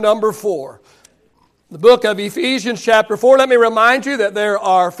Number 4. The book of Ephesians chapter 4. Let me remind you that there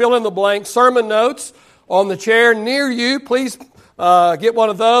are fill-in-the-blank sermon notes on the chair near you. Please get one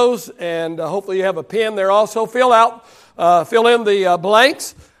of those, and hopefully you have a pen there also. Fill in the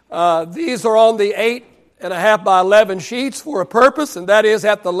blanks. These are on the 8.5 by 11 sheets for a purpose, and that is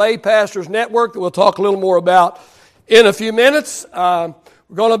at the Lay Pastors Network that we'll talk a little more about in a few minutes. We're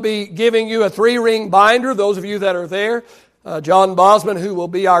going to be giving you a 3-ring binder, those of you that are there. John Bosman, who will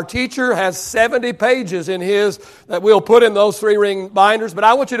be our teacher, has 70 pages in his that we'll put in those 3-ring binders. But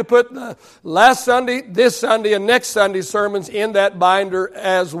I want you to put last Sunday, this Sunday, and next Sunday's sermons in that binder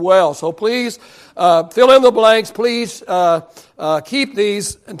as well. So please fill in the blanks. Please keep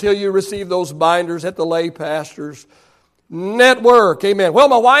these until you receive those binders at the Lay Pastors Network. Amen. Well,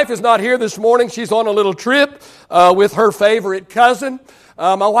 my wife is not here this morning. She's on a little trip with her favorite cousin.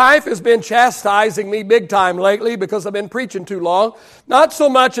 My wife has been chastising me big time lately because I've been preaching too long. Not so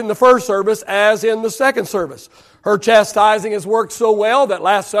much in the first service as in the second service. Her chastising has worked so well that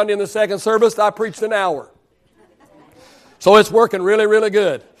last Sunday in the second service I preached an hour. So it's working really, really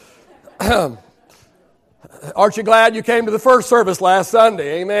good. Aren't you glad you came to the first service last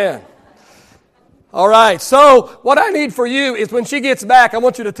Sunday? Amen. All right, so what I need for you is when she gets back, I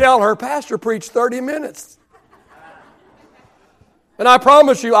want you to tell her, Pastor preached 30 minutes. And I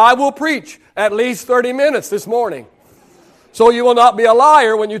promise you, I will preach at least 30 minutes this morning. So you will not be a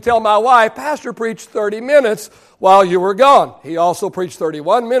liar when you tell my wife, Pastor preached 30 minutes while you were gone. He also preached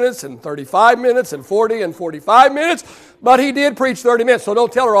 31 minutes and 35 minutes and 40 and 45 minutes, but he did preach 30 minutes. So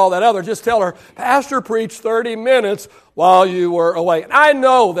don't tell her all that other. Just tell her, Pastor preached 30 minutes while you were away. And I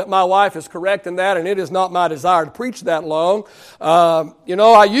know that my wife is correct in that, and it is not my desire to preach that long.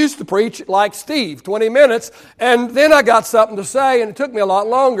 I used to preach like Steve, 20 minutes, and then I got something to say, and it took me a lot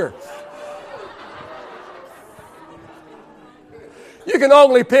longer. You can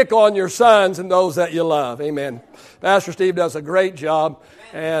only pick on your sons and those that you love. Amen. Pastor Steve does a great job,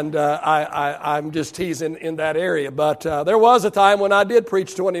 and I'm just teasing in that area. But there was a time when I did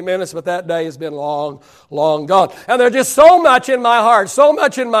preach 20 minutes, but that day has been long, long gone. And there's just so much in my heart, so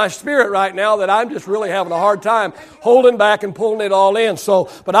much in my spirit right now that I'm just really having a hard time holding back and pulling it all in.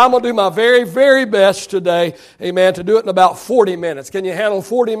 But I'm going to do my very, very best today, amen, to do it in about 40 minutes. Can you handle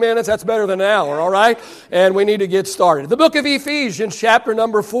 40 minutes? That's better than an hour, all right? And we need to get started. The book of Ephesians, chapter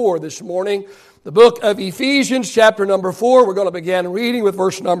number 4 this morning. The book of Ephesians, chapter number 4, we're going to begin reading with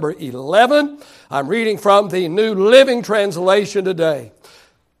verse number 11. I'm reading from the New Living Translation today.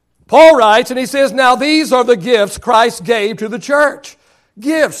 Paul writes, and he says, Now these are the gifts Christ gave to the church.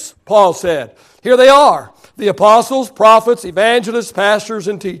 Gifts, Paul said. Here they are. The apostles, prophets, evangelists, pastors,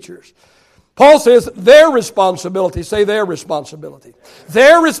 and teachers. Paul says their responsibility, say their responsibility.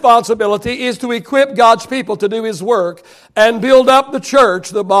 Their responsibility is to equip God's people to do His work and build up the church,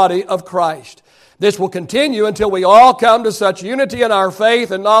 the body of Christ. This will continue until we all come to such unity in our faith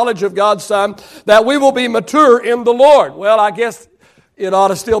and knowledge of God's Son that we will be mature in the Lord. Well, I guess it ought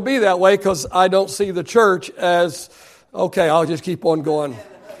to still be that way because I don't see the church as, okay, I'll just keep on going.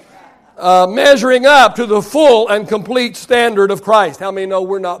 Measuring up to the full and complete standard of Christ. How many know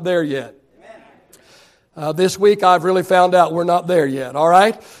we're not there yet? This week I've really found out we're not there yet, all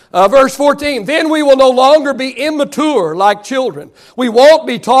right? Verse 14, Then we will no longer be immature like children. We won't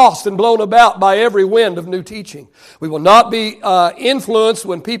be tossed and blown about by every wind of new teaching. We will not be influenced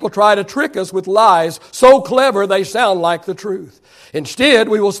when people try to trick us with lies so clever they sound like the truth. Instead,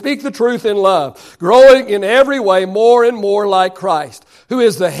 we will speak the truth in love, growing in every way more and more like Christ, who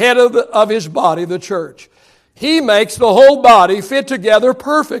is the head of His body, the church. He makes the whole body fit together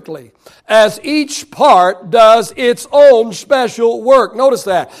perfectly, as each part does its own special work. Notice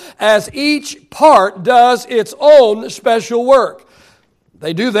that. As each part does its own special work.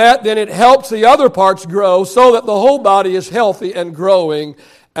 They do that, then it helps the other parts grow so that the whole body is healthy and growing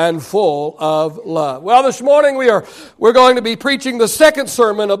and full of love. Well, this morning we're going to be preaching the second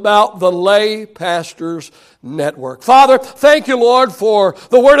sermon about the Lay Pastors Network. Father, thank you, Lord, for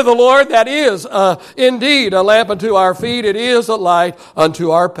the word of the Lord that is indeed a lamp unto our feet. It is a light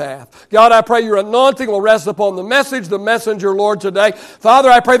unto our path. God, I pray your anointing will rest upon the message, the messenger, Lord, today. Father,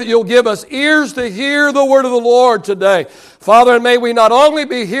 I pray that you'll give us ears to hear the word of the Lord today. Father, and may we not only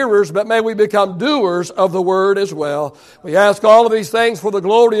be hearers, but may we become doers of the word as well. We ask all of these things for the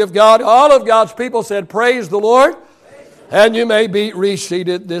glory of God. All of God's people said, Praise the Lord. And you may be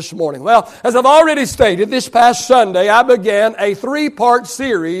reseated this morning. Well, as I've already stated, this past Sunday I began a 3-part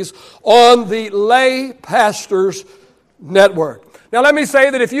series on the Lay Pastors Network. Now let me say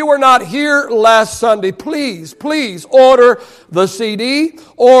that if you were not here last Sunday, please order the CD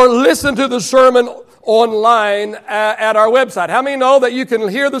or listen to the sermon online at our website. How many know that you can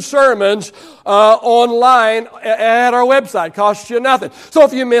hear the sermons online at our website? Costs you nothing. So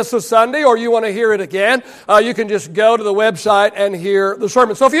if you miss a Sunday or you want to hear it again, you can just go to the website and hear the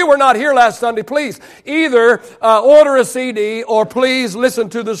sermon. So if you were not here last Sunday, please either order a CD or please listen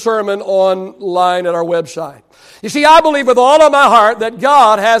to the sermon online at our website. You see, I believe with all of my heart that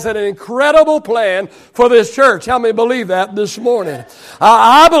God has an incredible plan for this church. How many believe that this morning?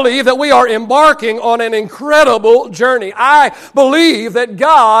 I believe that we are embarking on an incredible journey. I believe that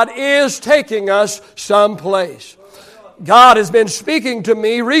God is taking us someplace. God has been speaking to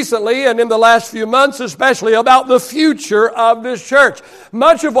me recently and in the last few months especially about the future of this church.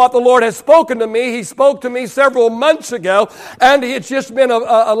 Much of what the Lord has spoken to me, He spoke to me several months ago, and it's just been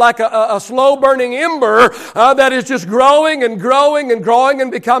like a slow-burning ember that is just growing and growing and growing and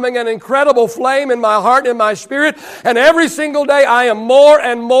becoming an incredible flame in my heart and in my spirit. And every single day I am more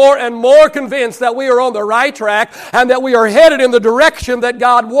and more and more convinced that we are on the right track and that we are headed in the direction that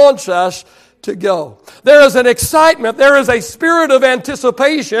God wants us to go. There is an excitement, there is a spirit of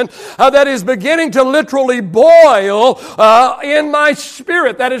anticipation that is beginning to literally boil in my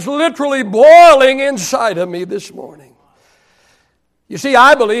spirit, that is literally boiling inside of me this morning. You see,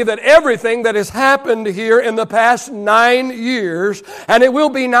 I believe that everything that has happened here in the past 9 years, and it will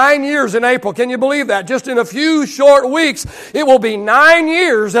be 9 years in April. Can you believe that? Just in a few short weeks, it will be 9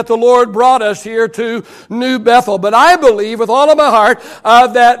 years that the Lord brought us here to New Bethel. But I believe with all of my heart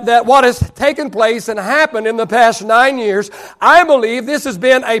that what has taken place and happened in the past 9 years, I believe this has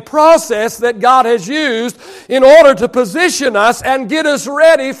been a process that God has used in order to position us and get us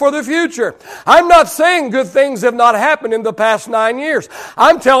ready for the future. I'm not saying good things have not happened in the past 9 years.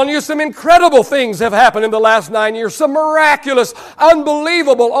 I'm telling you some incredible things have happened in the last 9 years. Some miraculous,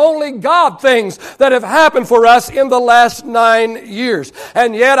 unbelievable, only God things that have happened for us in the last 9 years.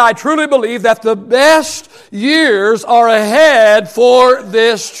 And yet I truly believe that the best years are ahead for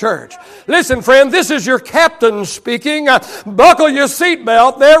this church. Listen, friend, this is your captain speaking. Buckle your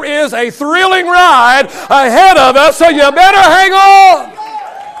seatbelt. There is a thrilling ride ahead of us, so you better hang on.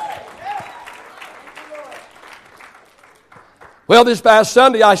 Well, this past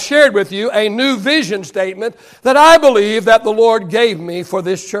Sunday, I shared with you a new vision statement that I believe that the Lord gave me for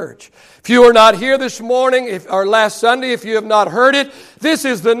this church. If you are not here this morning, or last Sunday, if you have not heard it, this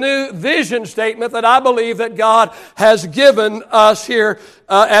is the new vision statement that I believe that God has given us here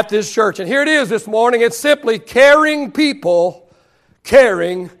at this church. And here it is this morning. It's simply caring people,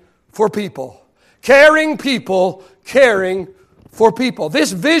 caring for people. Caring people, caring for people.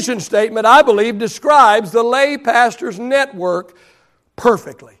 This vision statement, I believe, describes the lay pastors network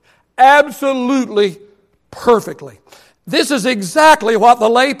perfectly. Absolutely perfectly. This is exactly what the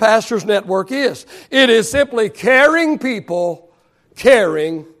lay pastors network is. It is simply caring people,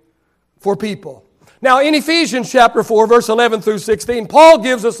 caring for people. Now, in Ephesians chapter 4, verse 11 through 16, Paul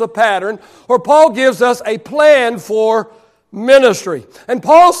gives us a pattern, or Paul gives us a plan for ministry. And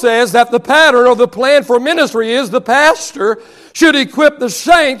Paul says that the pattern or the plan for ministry is the pastor should equip the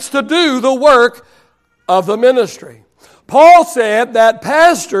saints to do the work of the ministry. Paul said that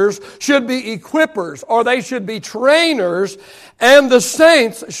pastors should be equippers, or they should be trainers, and the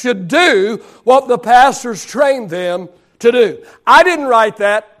saints should do what the pastors trained them to do. I didn't write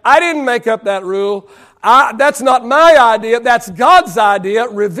that. I didn't make up that rule. That's not my idea. That's God's idea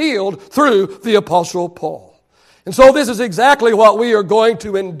revealed through the Apostle Paul. And so this is exactly what we are going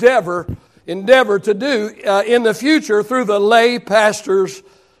to endeavor to do in the future through the lay pastors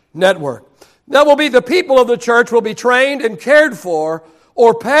network. That will be the people of the church will be trained and cared for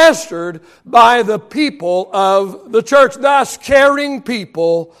or pastored by the people of the church, thus caring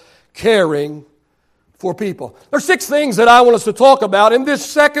people, caring for people. There are 6 things that I want us to talk about in this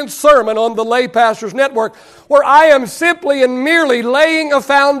second sermon on the Lay Pastors Network, where I am simply and merely laying a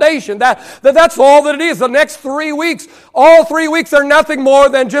foundation. That's all that it is. The next 3 weeks, all 3 weeks are nothing more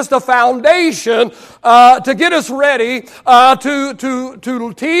than just a foundation to get us ready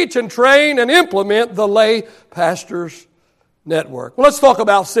to teach and train and implement the Lay Pastors Network. Well, let's talk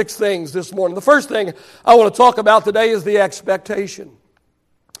about 6 things this morning. The first thing I want to talk about today is the expectation.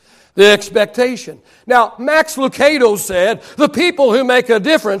 The expectation. Now, Max Lucado said, the people who make a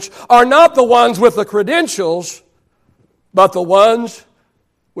difference are not the ones with the credentials, but the ones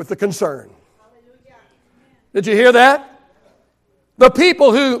with the concern. Did you hear that? The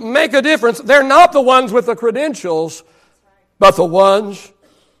people who make a difference, they're not the ones with the credentials, but the ones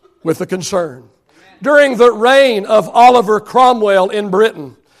with the concern. During the reign of Oliver Cromwell in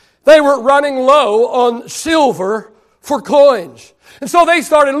Britain, they were running low on silver for coins. And so they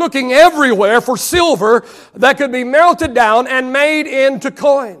started looking everywhere for silver that could be melted down and made into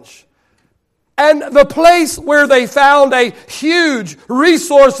coins. And the place where they found a huge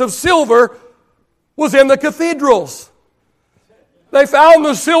resource of silver was in the cathedrals. They found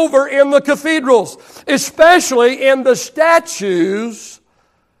the silver in the cathedrals, especially in the statues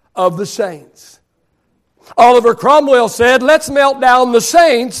of the saints. Oliver Cromwell said, let's melt down the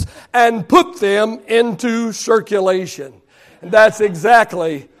saints and put them into circulation. And that's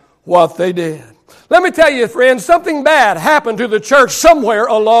exactly what they did. Let me tell you, friends, something bad happened to the church somewhere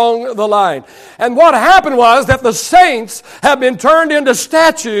along the line. And what happened was that the saints have been turned into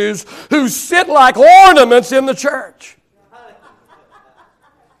statues who sit like ornaments in the church.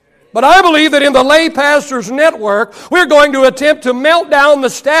 But I believe that in the Lay Pastors Network, we're going to attempt to melt down the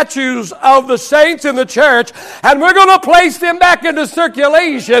statues of the saints in the church, and we're going to place them back into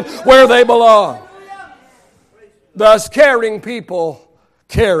circulation where they belong. Thus, caring people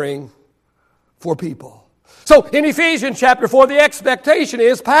caring for people. So, in Ephesians chapter 4, the expectation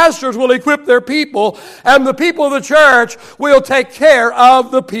is pastors will equip their people, and the people of the church will take care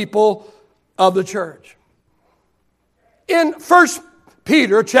of the people of the church. In 1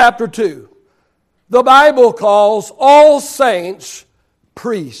 Peter chapter 2, the Bible calls all saints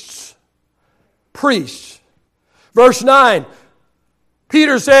priests. Priests. Verse 9,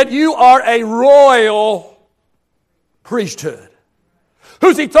 Peter said, you are a royal priesthood.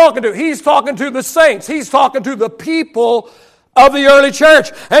 Who's he talking to? He's talking to the saints. He's talking to the people of the early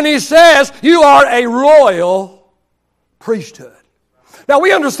church. And he says, you are a royal priesthood. Now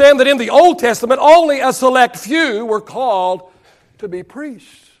we understand that in the Old Testament, only a select few were called to be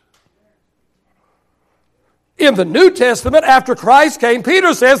priests. In the New Testament, after Christ came,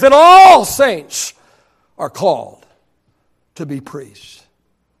 Peter says that all saints are called to be priests.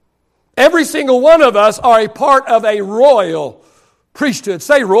 Every single one of us are a part of a royal priesthood.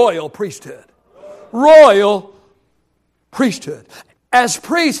 Say royal priesthood. Royal priesthood. As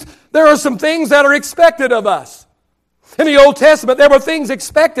priests, there are some things that are expected of us. In the Old Testament, there were things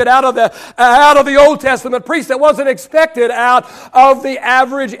expected out of the Old Testament priest that wasn't expected out of the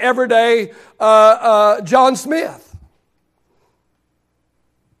average, everyday John Smith.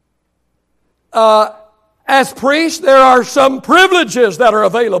 As priests, there are some privileges that are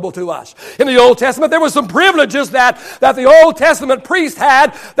available to us. In the Old Testament, there were some privileges that the Old Testament priest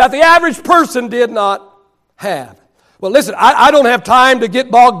had that the average person did not have. Well, listen, I don't have time to get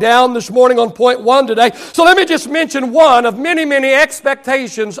bogged down this morning on point one today, so let me just mention one of many, many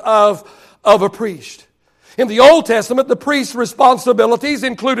expectations of a priest. In the Old Testament, the priest's responsibilities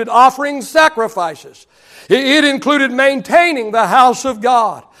included offering sacrifices. It included maintaining the house of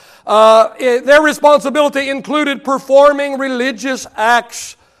God. Their responsibility included performing religious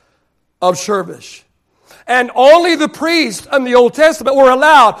acts of service. And only the priests in the Old Testament were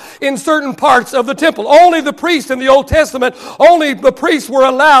allowed in certain parts of the temple. Only the priests in the Old Testament, only the priests were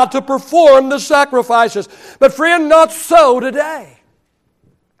allowed to perform the sacrifices. But friend, not so today.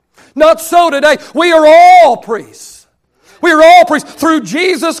 Not so today. We are all priests. We are all priests. Through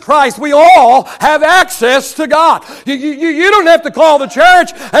Jesus Christ, we all have access to God. You don't have to call the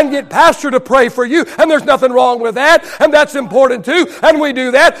church and get pastor to pray for you, and there's nothing wrong with that, and that's important too, and we do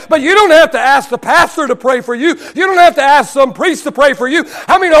that. But you don't have to ask the pastor to pray for you. You don't have to ask some priest to pray for you.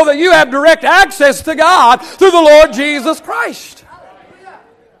 How many know that you have direct access to God through the Lord Jesus Christ?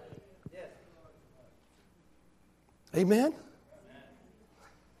 Amen?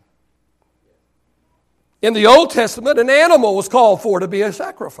 In the Old Testament, an animal was called for to be a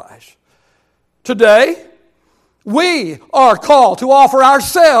sacrifice. Today, we are called to offer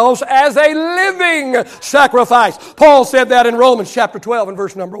ourselves as a living sacrifice. Paul said that in Romans chapter 12 and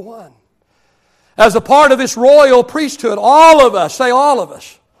verse number 1. As a part of this royal priesthood, all of us, say all of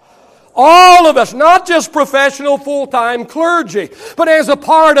us, not just professional full-time clergy, but as a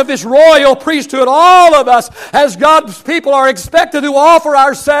part of this royal priesthood, all of us as God's people are expected to offer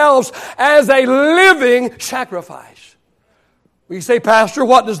ourselves as a living sacrifice. You say, Pastor,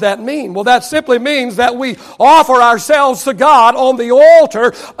 what does that mean? Well, that simply means that we offer ourselves to God on the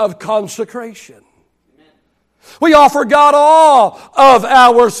altar of consecration. We offer God all of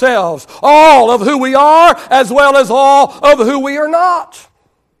ourselves, all of who we are as well as all of who we are not.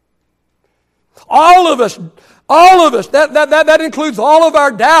 All of us. That includes all of our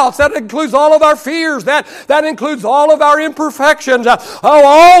doubts. That includes all of our fears. That includes all of our imperfections.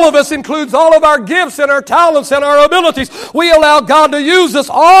 All of us includes all of our gifts and our talents and our abilities. We allow God to use us,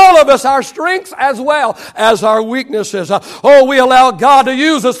 all of us, our strengths as well as our weaknesses. We allow God to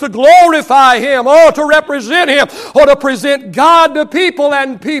use us to glorify Him, to represent Him, to present God to people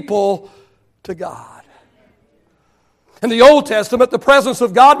and people to God. In the Old Testament, the presence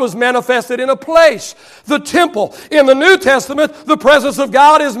of God was manifested in a place, the temple. In the New Testament, the presence of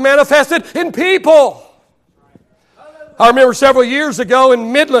God is manifested in people. I remember several years ago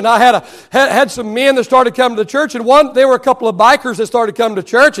in Midland, I had some men that started coming to church, and there were a couple of bikers that started coming to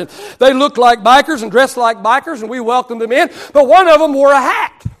church, and they looked like bikers and dressed like bikers, and we welcomed them in. But one of them wore a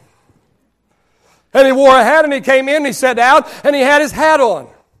hat. And he wore a hat, and he came in, and he sat down, and he had his hat on.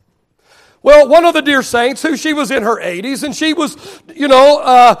 Well, one of the dear saints, she was in her 80s, and she was,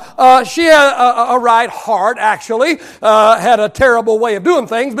 she had a right heart, actually, had a terrible way of doing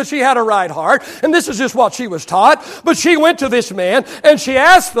things, but she had a right heart, and this is just what she was taught. But she went to this man, and she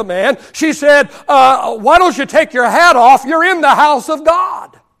asked the man, she said, why don't you take your hat off? You're in the house of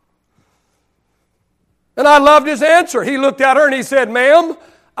God. And I loved his answer. He looked at her, and he said, ma'am,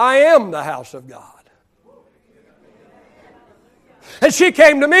 I am the house of God. And she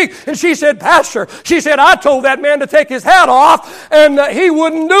came to me and she said, Pastor, she said, I told that man to take his hat off and he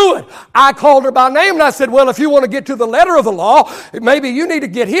wouldn't do it. I called her by name and I said, well, if you want to get to the letter of the law, maybe you need to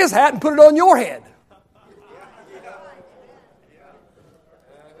get his hat and put it on your head.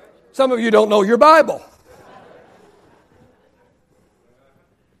 Some of you don't know your Bible.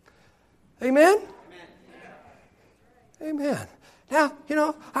 Amen? Amen. Now,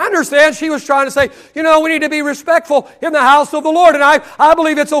 I understand she was trying to say, we need to be respectful in the house of the Lord. And I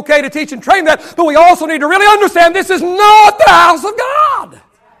believe it's okay to teach and train that. But we also need to really understand this is not the house of God.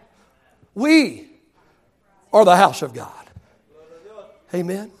 We are the house of God.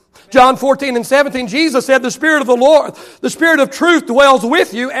 Amen. John 14:17, Jesus said, the Spirit of the Lord, the Spirit of truth dwells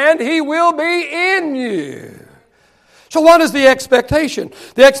with you, and He will be in you. So what is the expectation?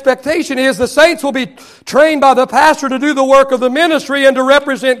 The expectation is the saints will be trained by the pastor to do the work of the ministry and to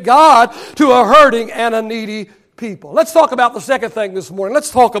represent God to a hurting and a needy people. Let's talk about the second thing this morning. Let's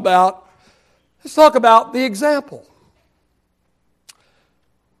talk about the example.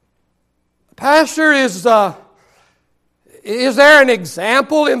 Pastor, is there an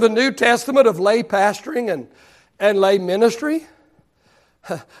example in the New Testament of lay pastoring and lay ministry?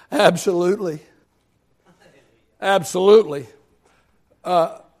 Absolutely. Absolutely.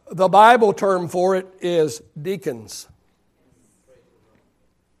 The Bible term for it is deacons.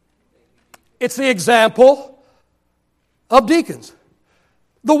 It's the example of deacons.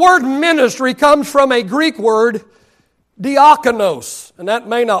 The word ministry comes from a Greek word, diakonos. And that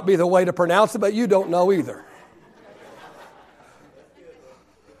may not be the way to pronounce it, but you don't know either.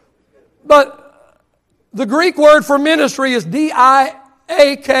 But the Greek word for ministry is diakonos.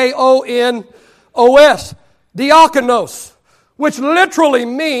 Diakonos, which literally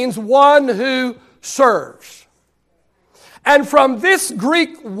means one who serves. And from this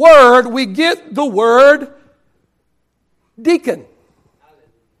Greek word, we get the word deacon.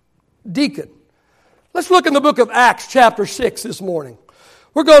 Deacon. Let's look in the book of Acts chapter 6 this morning.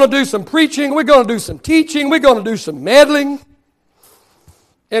 We're going to do some preaching, we're going to do some teaching, we're going to do some meddling,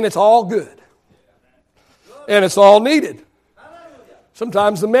 and it's all good. And it's all needed.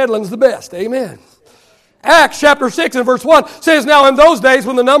 Sometimes the meddling's the best. Amen. Acts chapter 6 and verse 1 says, now in those days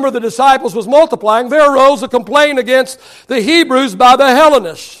when the number of the disciples was multiplying, there arose a complaint against the Hebrews by the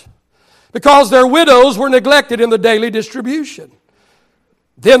Hellenists, because their widows were neglected in the daily distribution.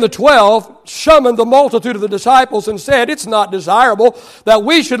 Then the 12 summoned the multitude of the disciples and said, it's not desirable that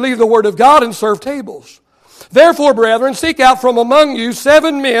we should leave the word of God and serve tables. Therefore, brethren, seek out from among you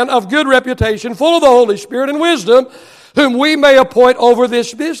 7 men of good reputation, full of the Holy Spirit and wisdom, whom we may appoint over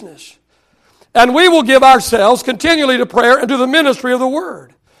this business. And we will give ourselves continually to prayer and to the ministry of the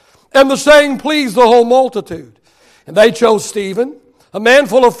word. And the saying pleased the whole multitude. And they chose Stephen, a man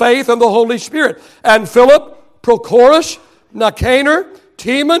full of faith and the Holy Spirit, and Philip, Prochorus, Nicanor,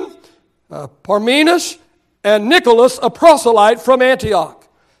 Timon, Parmenas, and Nicholas, a proselyte from Antioch,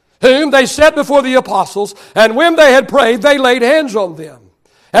 whom they set before the apostles, and when they had prayed, they laid hands on them.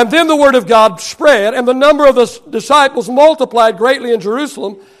 And then the word of God spread, and the number of the disciples multiplied greatly in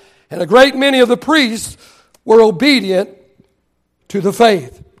Jerusalem, and a great many of the priests were obedient to the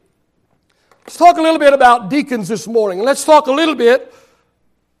faith. Let's talk a little bit about deacons this morning. Let's talk a little bit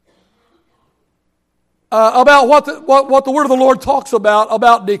about what the Word of the Lord talks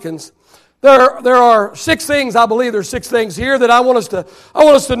about deacons. There are 6 things, I believe there's 6 things here that I want us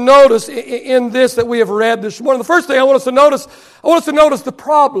to notice in this that we have read this morning. The first thing I want us to notice the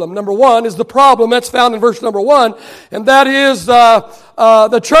problem. Number 1 is the problem. That's found in verse number 1. And that is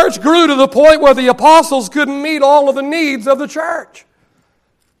the church grew to the point where the apostles couldn't meet all of the needs of the church.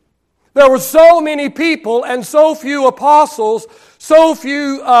 There were so many people and so few apostles, so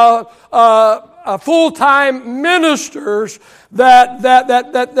few full-time ministers that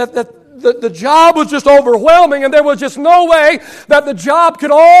the job was just overwhelming, and there was just no way that the job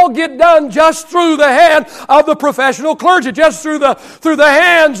could all get done just through the hand of the professional clergy, just through the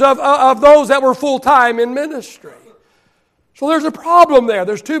hands of those that were full-time in ministry. So there's a problem there.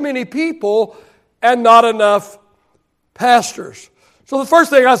 There's too many people and not enough pastors. So the first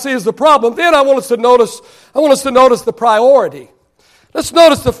thing I see is the problem. Then I want us to notice the priority. Let's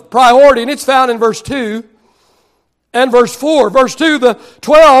notice the priority, and it's found in verse 2 and verse 4. Verse 2, the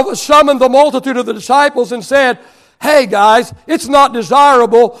 12 summoned the multitude of the disciples and said, "Hey guys, it's not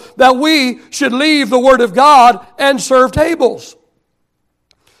desirable that we should leave the Word of God and serve tables."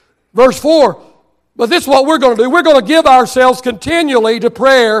 Verse 4, "But this is what we're going to do. We're going to give ourselves continually to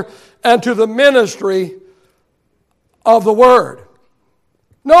prayer and to the ministry of the Word."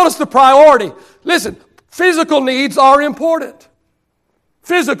 Notice the priority. Listen, physical needs are important.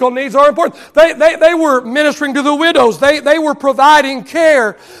 Physical needs are important. They were ministering to the widows. They were providing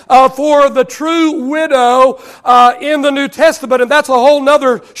care for the true widow in the New Testament, and that's a whole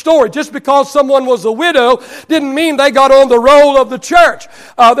nother story. Just because someone was a widow didn't mean they got on the roll of the church.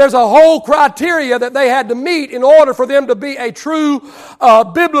 There's a whole criteria that they had to meet in order for them to be a true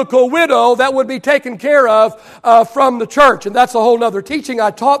biblical widow that would be taken care of from the church, and that's a whole nother teaching.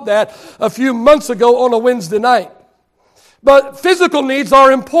 I taught that a few months ago on a Wednesday night. But physical needs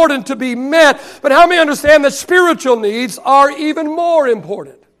are important to be met. But how many understand that spiritual needs are even more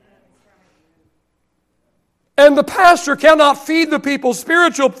important? And the pastor cannot feed the people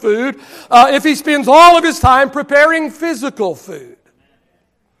spiritual food if he spends all of his time preparing physical food.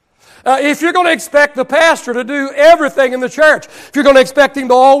 If you're going to expect the pastor to do everything in the church, if you're going to expect him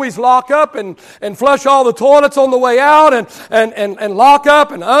to always lock up and flush all the toilets on the way out and lock up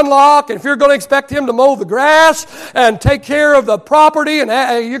and unlock, and if you're going to expect him to mow the grass and take care of the property, and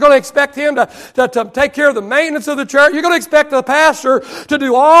you're going to expect him to take care of the maintenance of the church, you're going to expect the pastor to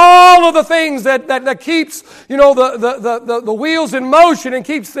do all of the things that keeps, the wheels in motion and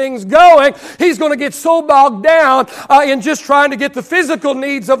keeps things going. He's going to get so bogged down in just trying to get the physical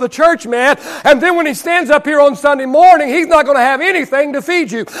needs of the church, man, and then when he stands up here on Sunday morning, he's not going to have anything to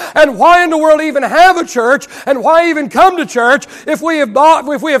feed you. And why in the world even have a church, and why even come to church if we have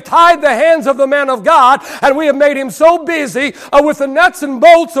tied the hands of the man of God and we have made him so busy with the nuts and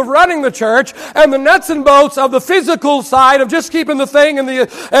bolts of running the church and the nuts and bolts of the physical side of just keeping the thing and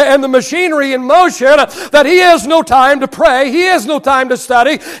the machinery in motion that he has no time to pray, he has no time to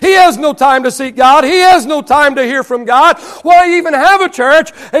study, he has no time to seek God, he has no time to hear from God. Why even have a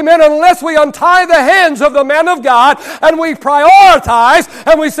church? Amen. Unless we untie the hands of the man of God and we prioritize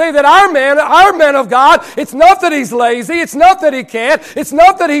and we say that our man of God, it's not that he's lazy, it's not that he can't, it's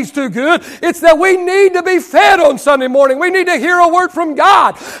not that he's too good, it's that we need to be fed on Sunday morning. We need to hear a word from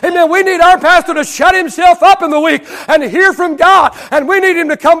God. Amen. We need our pastor to shut himself up in the week and hear from God. And we need him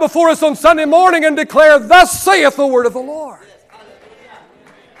to come before us on Sunday morning and declare, "Thus saith the word of the Lord."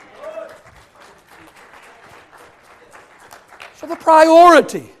 So the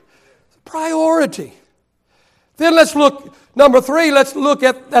priority. Then let's look, number 3, let's look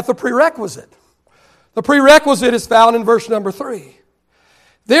at the prerequisite. The prerequisite is found in verse number 3.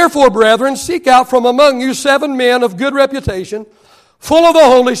 "Therefore, brethren, seek out from among you 7 men of good reputation, full of the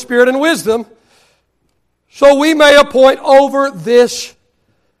Holy Spirit and wisdom, so we may appoint over this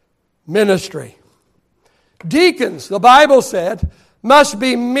ministry." Deacons, the Bible said, must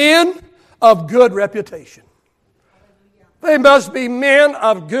be men of good reputation. They must be men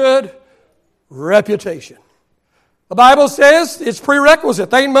of good reputation. The Bible says it's prerequisite.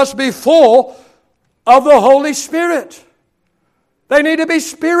 They must be full of the Holy Spirit. They need to be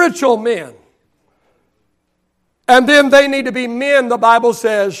spiritual men. And then they need to be men, the Bible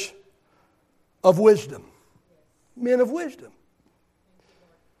says, of wisdom. Men of wisdom.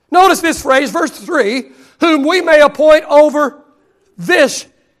 Notice this phrase, verse 3, "whom we may appoint over this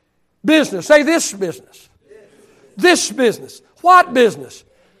business." Say this business. This business. What business?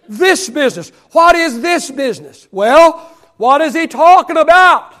 This business. What is this business? Well, what is he talking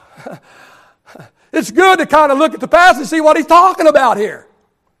about? It's good to kind of look at the past and see what he's talking about here.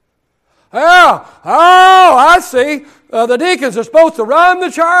 I see. The deacons are supposed to run the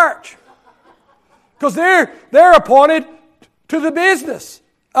church because they're appointed to the business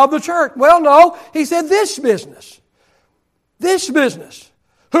of the church. Well, no, he said this business. This business.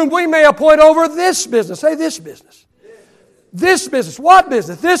 Whom we may appoint over this business. Say this business. This business. What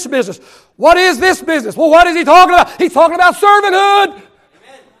business? This business. What is this business? Well, what is he talking about? He's talking about servanthood.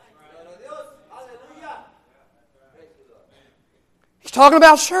 He's talking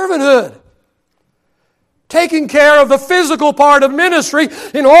about servanthood. taking care of the physical part of ministry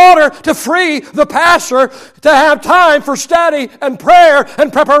in order to free the pastor to have time for study and prayer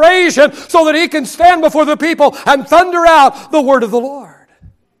and preparation so that he can stand before the people and thunder out the word of the Lord.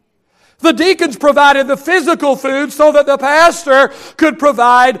 The deacons provided the physical food so that the pastor could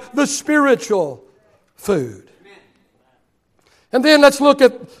provide the spiritual food. And then let's look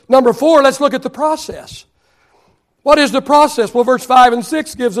at number 4, let's look at the process. What is the process? Well, verse 5 and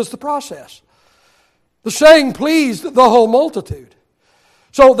 6 gives us the process. The saying pleased the whole multitude.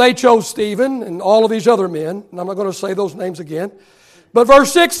 So they chose Stephen and all of these other men, and I'm not going to say those names again. But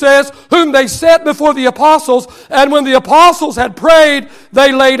verse 6 says, whom they set before the apostles, and when the apostles had prayed,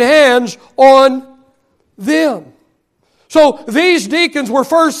 they laid hands on them. So these deacons were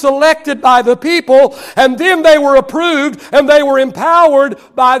first selected by the people, and then they were approved, and they were empowered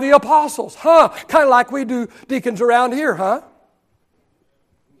by the apostles. Kind of like we do deacons around here,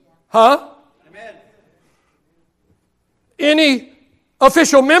 Amen. Any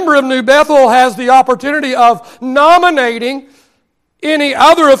official member of New Bethel has the opportunity of nominating any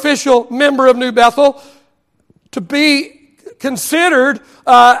other official member of New Bethel to be considered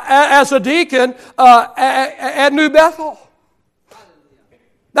as a deacon at New Bethel.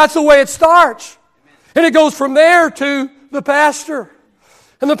 That's the way it starts. And it goes from there to the pastor.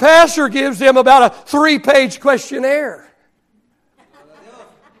 And the pastor gives them about a 3-page questionnaire.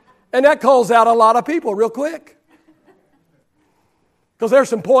 And that calls out a lot of people real quick. Because there's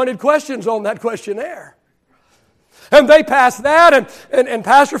some pointed questions on that questionnaire. And they pass that, and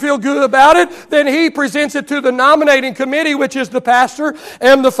pastor feel good about it. Then he presents it to the nominating committee, which is the pastor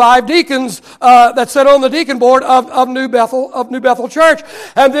and the 5 deacons that sit on the deacon board of New Bethel Church.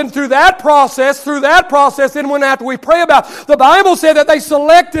 And then through that process, then when after we pray about, the Bible said that they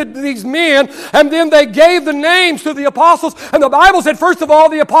selected these men, and then they gave the names to the apostles. And the Bible said, first of all,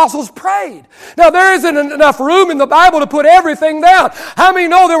 the apostles prayed. Now there isn't enough room in the Bible to put everything down. How many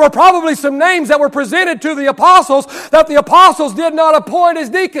know there were probably some names that were presented to the apostles that the apostles did not appoint as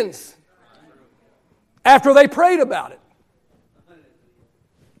deacons after they prayed about it?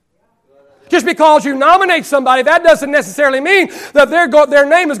 Just because you nominate somebody, that doesn't necessarily mean that their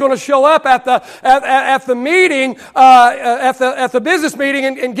name is going to show up at the meeting, at the business meeting,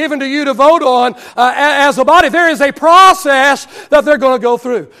 and given to you to vote on as a body. There is a process that they're going to go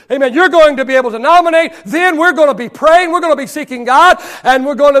through. Amen. You're going to be able to nominate. Then we're going to be praying. We're going to be seeking God, and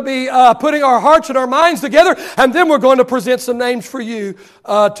we're going to be putting our hearts and our minds together, and then we're going to present some names for you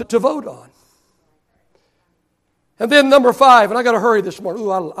to vote on. And then number 5, and I got to hurry this morning.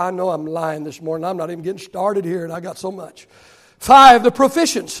 I know I'm lying this morning. I'm not even getting started here, and I got so much. 5, the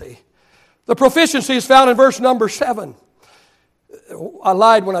proficiency. The proficiency is found in verse number 7. I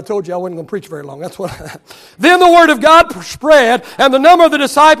lied when I told you I wasn't going to preach very long. That's what. Then the word of God spread, and the number of the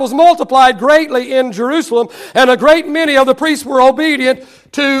disciples multiplied greatly in Jerusalem, and a great many of the priests were obedient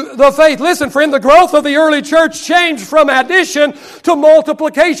to the faith. Listen, friend, the growth of the early church changed from addition to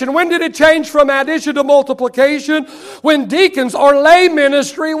multiplication. When did it change from addition to multiplication? When deacons or lay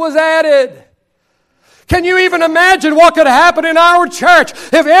ministry was added. Can you even imagine what could happen in our church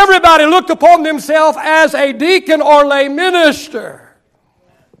if everybody looked upon themselves as a deacon or lay minister?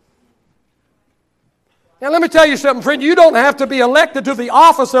 Now let me tell you something, friend. You don't have to be elected to the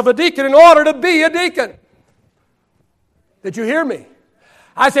office of a deacon in order to be a deacon. Did you hear me?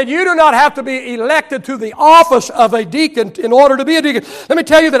 I said you do not have to be elected to the office of a deacon in order to be a deacon. Let me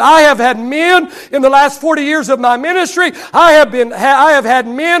tell you that I have had men in the last 40 years of my ministry. I have had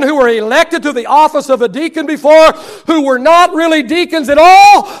men who were elected to the office of a deacon before who were not really deacons at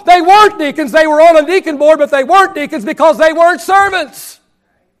all. They weren't deacons. They were on a deacon board, but they weren't deacons because they weren't servants.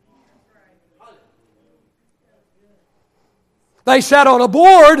 They sat on a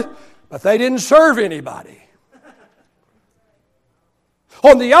board, but they didn't serve anybody.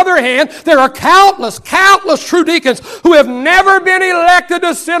 On the other hand, there are countless true deacons who have never been elected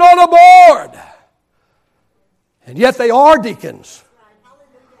to sit on a board. And yet they are deacons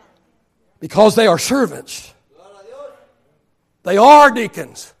because they are servants. They are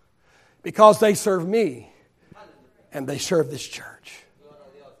deacons because they serve me and they serve this church.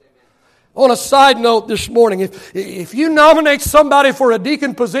 On a side note this morning, if you nominate somebody for a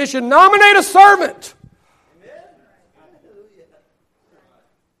deacon position, nominate a servant.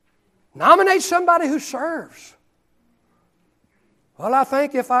 Nominate somebody who serves. Well, I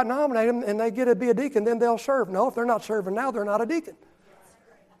think if I nominate them and they get to be a deacon, then they'll serve. No, if they're not serving now, they're not a deacon.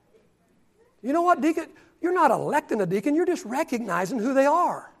 You know what, deacon? You're not electing a deacon. You're just recognizing who they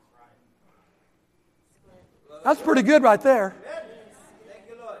are. That's pretty good right there.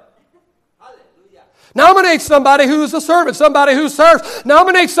 Nominate somebody who's a servant, somebody who serves.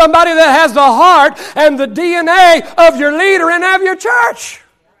 Nominate somebody that has the heart and the DNA of your leader and of your church.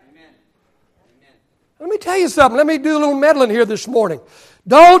 Amen. Let me tell you something. Let me do a little meddling here this morning.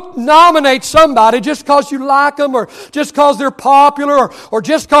 Don't nominate somebody just because you like them or just because they're popular or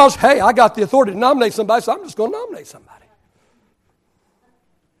just because, hey, I got the authority to nominate somebody, so I'm just going to nominate somebody.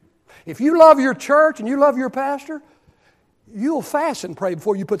 If you love your church and you love your pastor, you'll fast and pray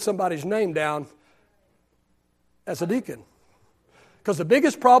before you put somebody's name down as a deacon. Because the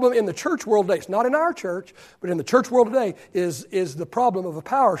biggest problem in the church world today, it's not in our church, but in the church world today, is the problem of a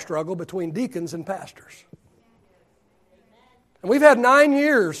power struggle between deacons and pastors. And we've had 9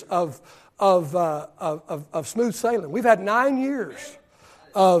 years of smooth sailing. We've had 9 years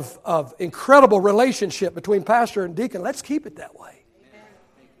of incredible relationship between pastor and deacon. Let's keep it that way.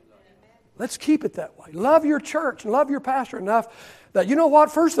 Let's keep it that way. Love your church and love your pastor enough that, you know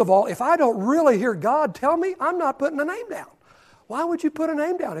what, first of all, if I don't really hear God tell me, I'm not putting a name down. Why would you put a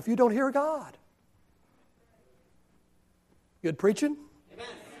name down if you don't hear God? Good preaching,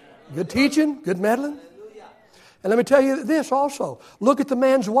 good teaching, good meddling. And let me tell you this also. Look at the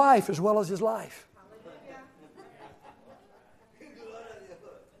man's wife as well as his life.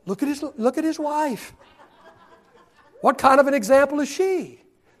 Look at his wife. What kind of an example is she?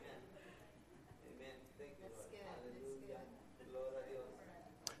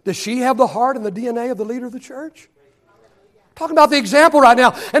 Does she have the heart and the DNA of the leader of the church? Talking about the example right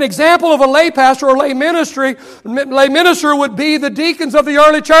now. An example of a lay pastor or lay ministry. Lay minister would be the deacons of the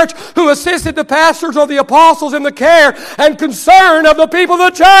early church who assisted the pastors or the apostles in the care and concern of the people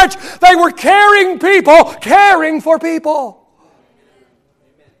of the church. They were caring people, caring for people.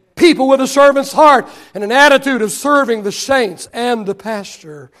 People with a servant's heart and an attitude of serving the saints and the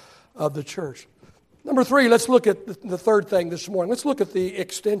pastor of the church. Number 3, let's look at the third thing this morning. Let's look at the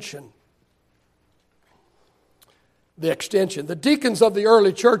extension. The extension. The deacons of the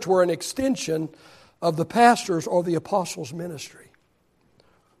early church were an extension of the pastors or the apostles' ministry.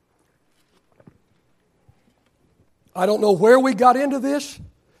 I don't know where we got into this,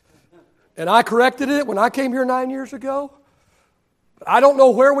 and I corrected it when I came here 9 years ago. But I don't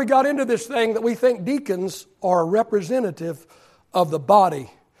know where we got into this thing that we think deacons are a representative of the body,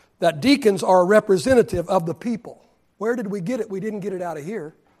 that deacons are a representative of the people. Where did we get it? We didn't get it out of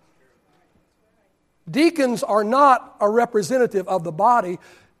here. Deacons are not a representative of the body.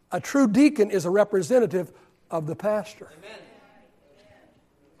 A true deacon is a representative of the pastor.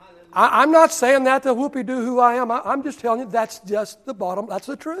 I'm not saying that to whoopee-doo who I am. I'm just telling you that's just the bottom. That's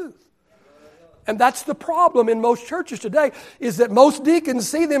the truth. And that's the problem in most churches today, is that most deacons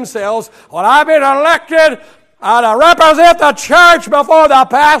see themselves, well, I've been elected to represent the church before the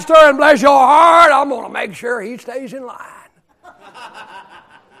pastor, and bless your heart, I'm going to make sure he stays in line.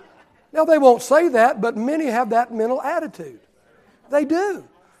 Now, they won't say that, but many have that mental attitude. They do.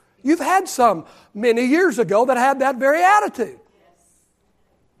 You've had some many years ago that had that very attitude.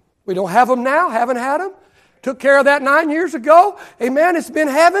 We don't have them now, haven't had them. Took care of that 9 years ago. Amen. It's been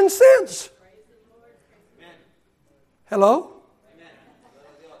heaven since. Hello?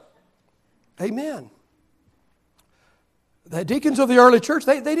 Amen. The deacons of the early church,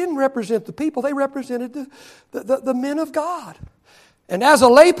 they didn't represent the people. They represented the men of God. And as a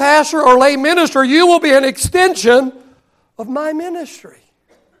lay pastor or lay minister, you will be an extension of my ministry.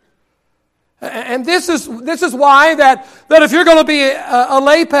 And this is why that if you're going to be a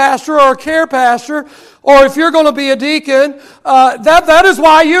lay pastor or a care pastor, or if you're going to be a deacon, that is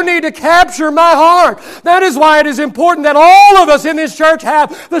why you need to capture my heart. That is why it is important that all of us in this church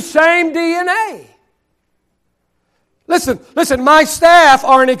have the same DNA. Listen, my staff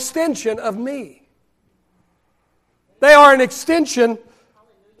are an extension of me. They are an extension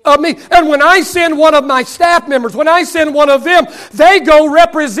of me. And when I send one of my staff members, when I send one of them, they go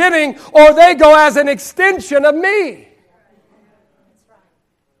representing or they go as an extension of me.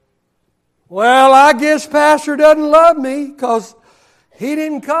 Well, I guess Pastor doesn't love me because he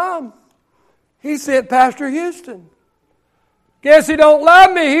didn't come. He sent Pastor Houston. Guess he don't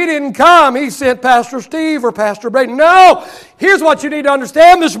love me. He didn't come. He sent Pastor Steve or Pastor Brady. No, here's what you need to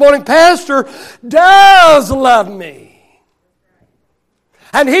understand this morning. Pastor does love me.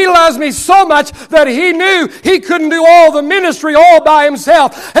 And he loves me so much that he knew he couldn't do all the ministry all by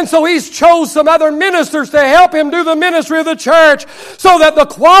himself. And so he's chose some other ministers to help him do the ministry of the church so that the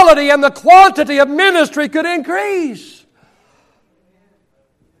quality and the quantity of ministry could increase.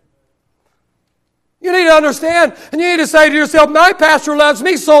 You need to understand, and you need to say to yourself, my pastor loves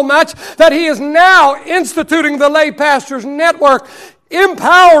me so much that he is now instituting the lay pastors network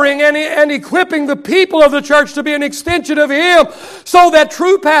empowering and equipping the people of the church to be an extension of Him so that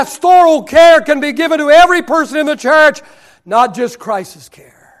true pastoral care can be given to every person in the church, not just crisis care.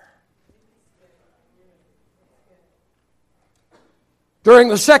 During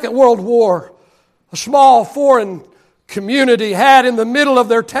the Second World War, a small foreign community had in the middle of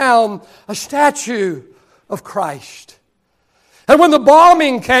their town a statue of Christ. And when the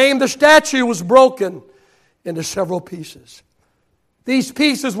bombing came, the statue was broken into several pieces. These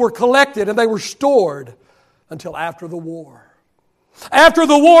pieces were collected and they were stored until after the war. After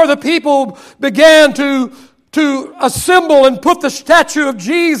the war, the people began to assemble and put the statue of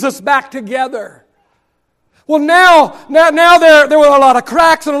Jesus back together. Well, now there were a lot of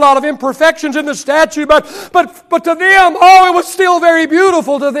cracks and a lot of imperfections in the statue, but to them, it was still very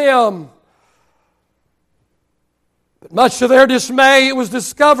beautiful to them. But much to their dismay, it was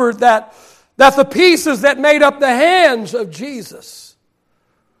discovered that the pieces that made up the hands of Jesus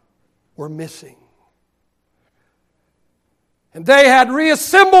were missing. And they had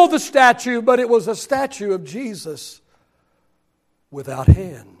reassembled the statue, but it was a statue of Jesus without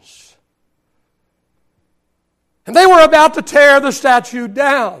hands. And they were about to tear the statue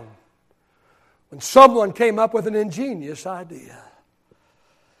down when someone came up with an ingenious idea.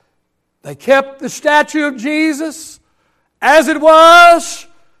 They kept the statue of Jesus as it was,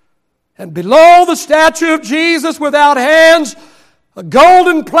 and below the statue of Jesus without hands, a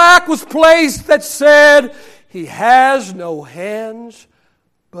golden plaque was placed that said, "He has no hands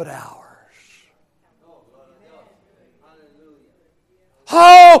but ours."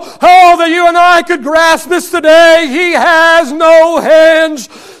 Oh, that you and I could grasp this today. He has no hands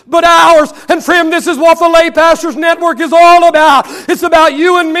but ours. And friend, this is what the Lay Pastors Network is all about. It's about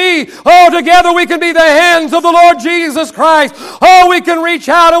you and me. Together we can be the hands of the Lord Jesus Christ. We can reach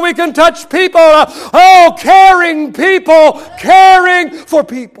out and we can touch people. Caring people, caring for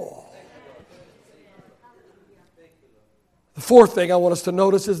people. The fourth thing I want us to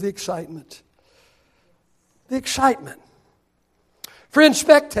notice is the excitement. The excitement. Friend,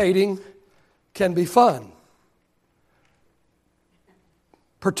 spectating can be fun.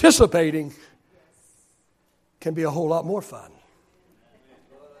 Participating can be a whole lot more fun.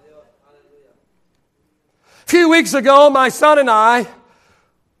 A few weeks ago, my son and I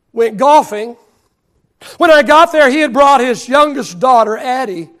went golfing. When I got there, he had brought his youngest daughter,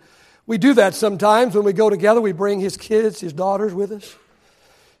 Addie. We do that sometimes when we go together. We bring his kids, his daughters with us.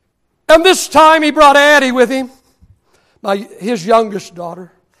 And this time he brought Addie with him. His youngest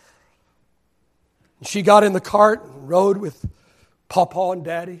daughter. She got in the cart and rode with Papa and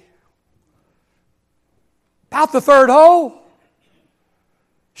Daddy. About the third hole,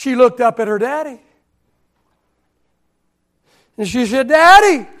 she looked up at her daddy. And she said,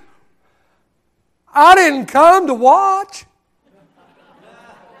 "Daddy, I didn't come to watch.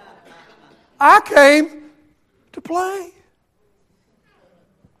 I came to play."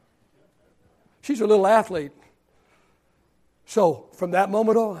 She's a little athlete. So, from that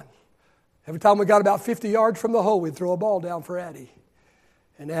moment on, every time we got about 50 yards from the hole, we'd throw a ball down for Addie.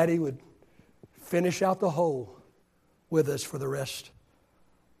 And Addie would finish out the hole with us for the rest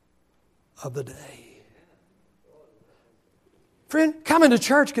of the day. Friend, coming to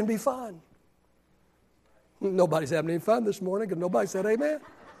church can be fun. Nobody's having any fun this morning because nobody said amen.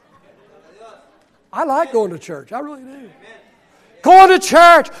 I like going to church. I really do. Going to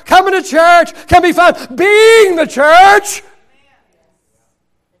church, coming to church can be fun. Being the church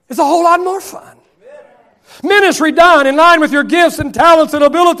is a whole lot more fun. Ministry done in line with your gifts and talents and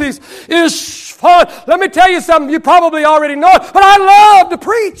abilities is fun. Let me tell you something, you probably already know it, but I love to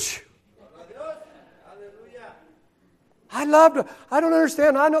preach. I don't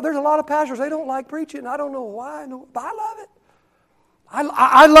understand. I know there's a lot of pastors, they don't like preaching. I don't know why, but I love it.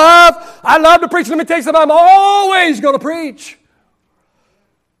 I love to preach. Let me tell you something, I'm always going to preach.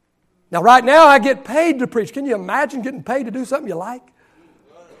 Now, right now, I get paid to preach. Can you imagine getting paid to do something you like?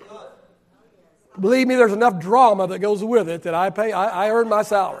 Believe me, there's enough drama that goes with it that I earn my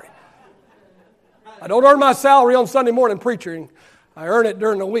salary. I don't earn my salary on Sunday morning preaching. I earn it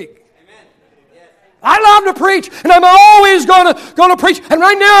during the week. I love to preach, and I'm always going to preach. And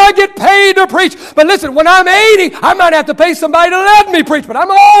right now I get paid to preach. But listen, when I'm 80, I might have to pay somebody to let me preach, but I'm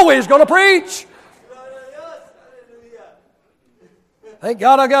always going to preach. Thank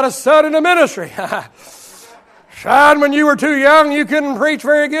God I got a son in the ministry. Son, when you were too young, you couldn't preach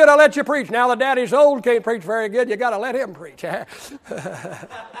very good. I let you preach. Now the daddy's old, can't preach very good. You got to let him preach.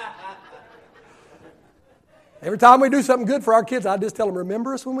 Every time we do something good for our kids, I just tell them,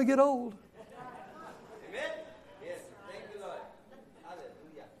 remember us when we get old.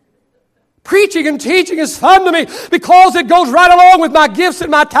 Preaching and teaching is fun to me because it goes right along with my gifts and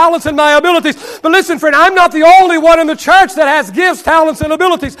my talents and my abilities. But listen, friend, I'm not the only one in the church that has gifts, talents, and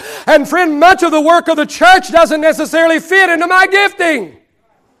abilities. And friend, much of the work of the church doesn't necessarily fit into my gifting.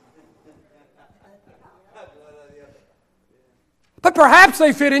 But perhaps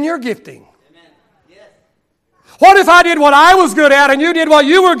they fit in your gifting. What if I did what I was good at and you did what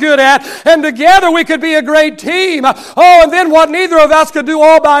you were good at, and together we could be a great team? And then what neither of us could do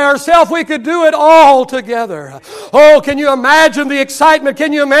all by ourselves, we could do it all together. Can you imagine the excitement?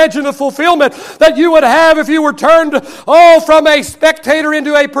 Can you imagine the fulfillment that you would have if you were turned, from a spectator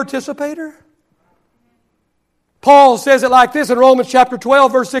into a participator? Paul says it like this in Romans chapter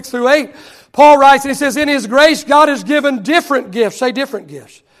 12, verse 6 through 8. Paul writes, and he says, in His grace, God has given different gifts. Say different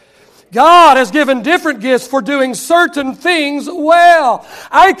gifts. God has given different gifts for doing certain things well.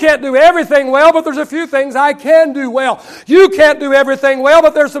 I can't do everything well, but there's a few things I can do well. You can't do everything well,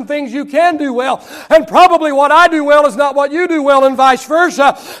 but there's some things you can do well. And probably what I do well is not what you do well, and vice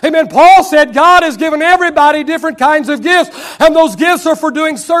versa. Amen. Paul said God has given everybody different kinds of gifts, and those gifts are for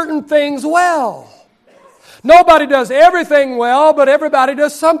doing certain things well. Nobody does everything well, but everybody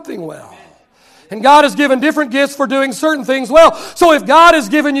does something well. And God has given different gifts for doing certain things well. So if God has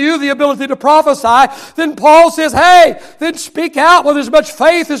given you the ability to prophesy, then Paul says, hey, then speak out with as much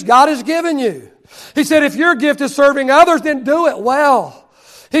faith as God has given you. He said, if your gift is serving others, then do it well.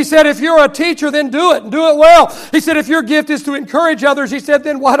 He said, if you're a teacher, then do it, and do it well. He said, if your gift is to encourage others, he said,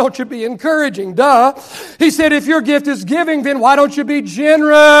 then why don't you be encouraging? Duh. He said, if your gift is giving, then why don't you be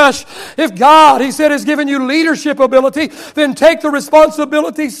generous? If God, he said, has given you leadership ability, then take the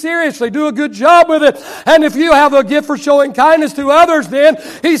responsibility seriously. Do a good job with it. And if you have a gift for showing kindness to others, then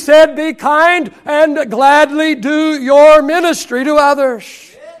he said, be kind and gladly do your ministry to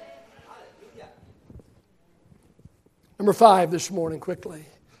others. Number 5 this morning, quickly.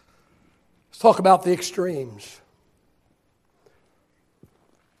 Talk about the extremes.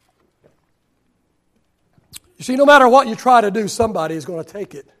 You see, no matter what you try to do, somebody is going to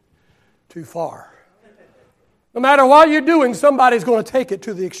take it too far. No matter what you're doing, somebody's going to take it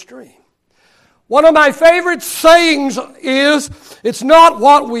to the extreme. One of my favorite sayings is, it's not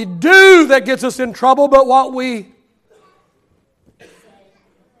what we do that gets us in trouble, but what we...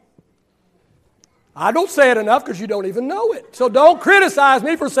 I don't say it enough because you don't even know it. So don't criticize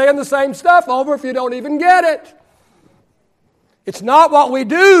me for saying the same stuff over if you don't even get it. It's not what we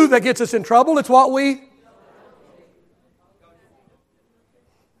do that gets us in trouble. It's what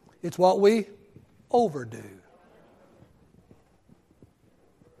we overdo.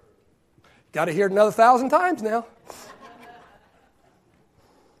 Got to hear it another 1,000 times now.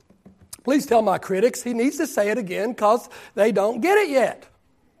 Please tell my critics he needs to say it again because they don't get it yet.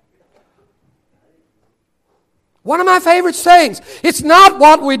 One of my favorite sayings, it's not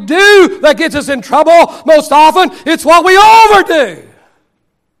what we do that gets us in trouble most often, it's what we overdo.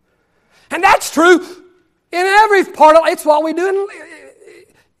 And that's true in every part of it's what we do.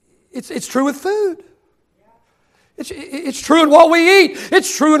 It's true with food. It's true in what we eat.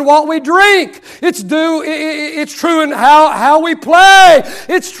 It's true in what we drink. It's true in how we play.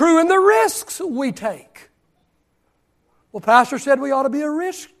 It's true in the risks we take. Well, Pastor said we ought to be a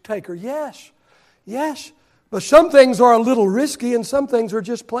risk taker. Yes. But some things are a little risky and some things are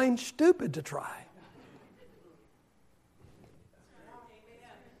just plain stupid to try.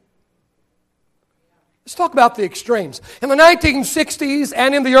 Let's talk about the extremes. In the 1960s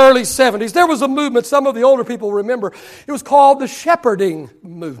and in the early 70s, there was a movement, some of the older people remember. It was called the shepherding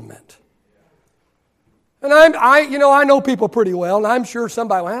movement. And I know people pretty well, and I'm sure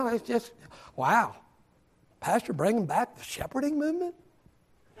somebody, it's just, wow. Pastor bringing back the shepherding movement?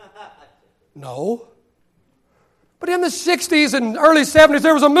 No. But in the 60s and early 70s,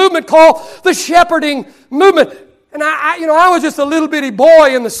 there was a movement called the shepherding movement. And I was just a little bitty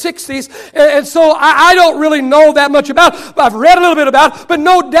boy in the 60s, and so I don't really know that much about it. I've read a little bit about it, but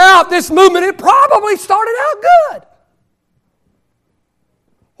no doubt this movement, it probably started out good.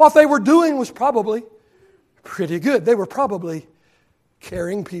 What they were doing was probably pretty good. They were probably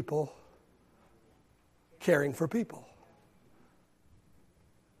caring people, caring for people.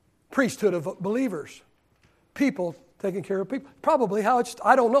 Priesthood of believers. People taking care of people. Probably how it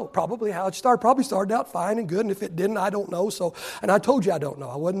started. Probably started out fine and good, and if it didn't, I don't know. And I told you I don't know.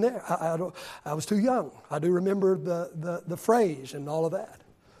 I wasn't there. I was too young. I do remember the phrase and all of that.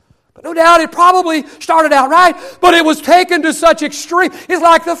 But no doubt it probably started out right, but it was taken to such extreme. It's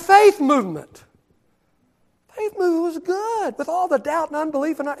like the faith movement. Faith movement was good. With all the doubt and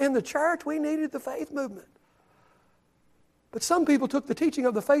unbelief in the church, we needed the faith movement. But some people took the teaching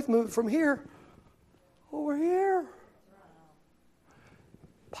of the faith movement from here over here.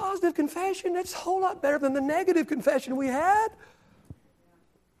 Positive confession, that's a whole lot better than the negative confession we had.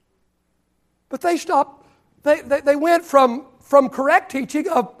 But they stopped, they went from correct teaching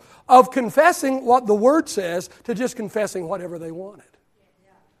of confessing what the Word says to just confessing whatever they wanted.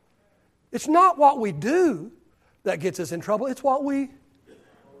 It's not what we do that gets us in trouble. It's what we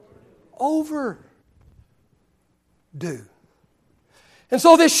overdo. And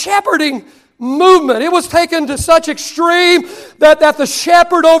so this shepherding movement, it was taken to such extreme that the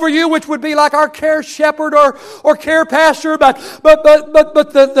shepherd over you, which would be like our care shepherd or care pastor, but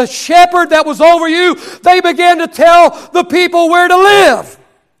the shepherd that was over you, they began to tell the people where to live.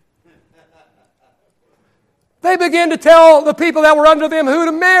 They began to tell the people that were under them who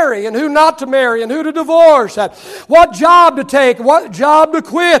to marry and who not to marry and who to divorce, and what job to take, what job to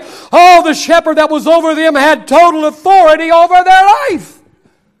quit. Oh, the shepherd that was over them had total authority over their life.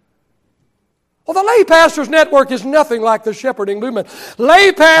 Well, the lay pastors network is nothing like the shepherding movement.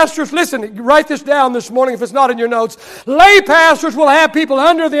 Lay pastors, listen, write this down this morning if it's not in your notes. Lay pastors will have people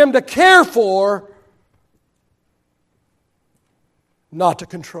under them to care for, not to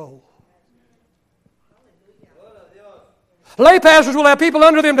control. Lay pastors will have people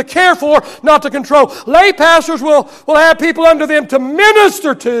under them to care for, not to control. Lay pastors will have people under them to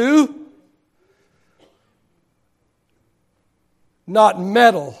minister to, not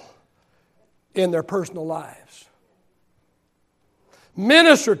meddle in their personal lives.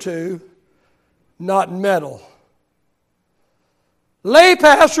 Minister to, not meddle. Lay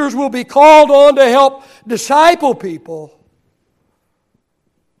pastors will be called on to help disciple people,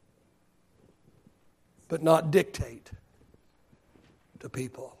 but not dictate to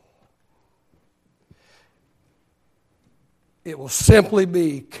people. It will simply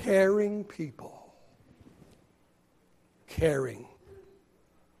be caring people. Caring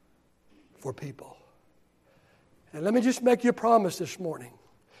for people. And let me just make you a promise this morning.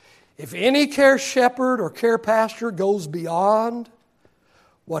 If any care shepherd or care pastor goes beyond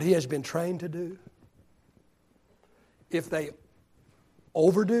what he has been trained to do, if they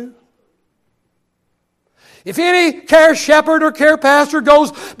overdo, if any care shepherd or care pastor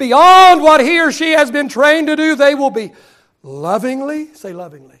goes beyond what he or she has been trained to do, they will be lovingly, say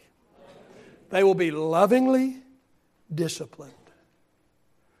lovingly, they will be lovingly disciplined,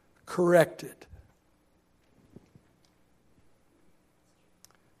 corrected.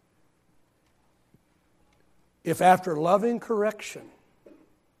 If after loving correction,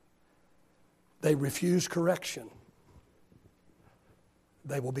 they refuse correction,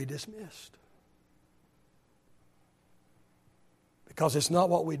 they will be dismissed. Because it's not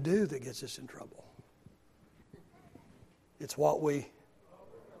what we do that gets us in trouble. It's what we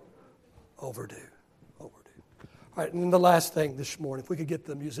overdo. All right, and then the last thing this morning, if we could get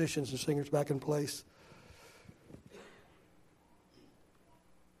the musicians and singers back in place.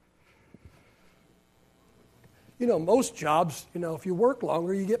 You know, most jobs, if you work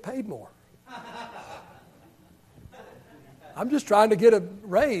longer, you get paid more. I'm just trying to get a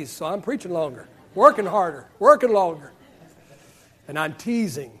raise, so I'm preaching longer, working harder, working longer. And I'm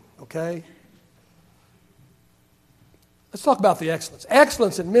teasing, okay? Let's talk about the excellence.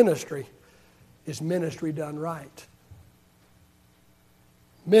 Excellence in ministry is ministry done right.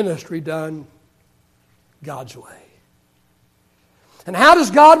 Ministry done God's way. And how does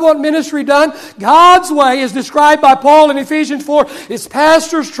God want ministry done? God's way is described by Paul in Ephesians 4. It's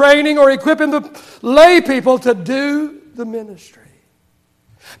pastors training or equipping the lay people to do the ministry.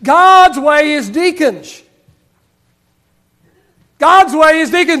 God's way is deacons. God's way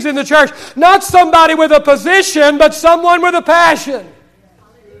is deacons in the church. Not somebody with a position, but someone with a passion.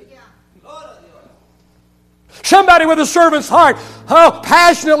 Somebody with a servant's heart,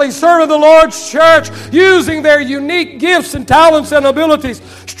 passionately serving the Lord's church, using their unique gifts and talents and abilities,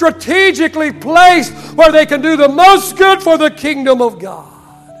 strategically placed where they can do the most good for the kingdom of God.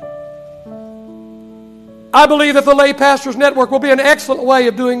 I believe that the Lay Pastors Network will be an excellent way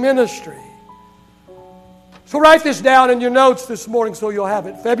of doing ministry. So write this down in your notes this morning so you'll have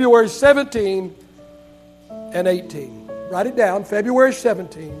it. February 17 and 18. Write it down, February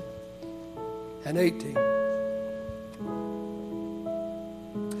 17 and 18.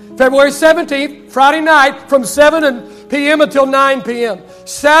 February 17th, Friday night, from 7 p.m. until 9 p.m.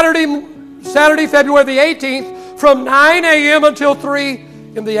 Saturday, February the 18th, from 9 a.m. until 3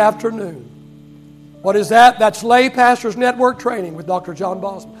 in the afternoon. What is that? That's Lay Pastors Network Training with Dr. John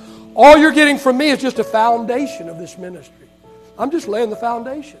Bosman. All you're getting from me is just a foundation of this ministry. I'm just laying the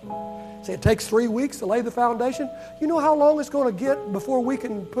foundation. Say it takes 3 weeks to lay the foundation. You know how long it's going to get before we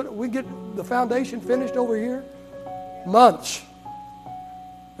get the foundation finished over here? Months.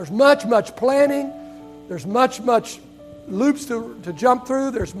 There's much planning. There's much loops to jump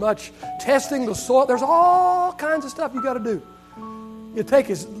through. There's much testing the soil. There's all kinds of stuff you got to do. It take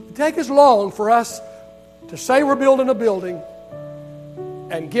as long for us to say we're building a building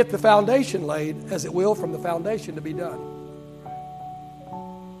and get the foundation laid as it will from the foundation to be done.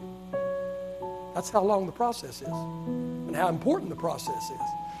 That's how long the process is and how important the process is.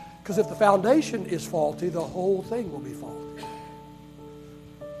 Because if the foundation is faulty, the whole thing will be faulty.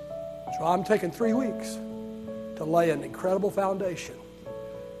 So I'm taking 3 weeks to lay an incredible foundation.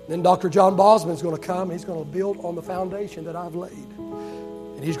 Then Dr. John Bosman is going to come. He's going to build on the foundation that I've laid.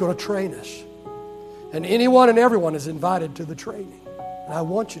 And he's going to train us. And anyone and everyone is invited to the training. And I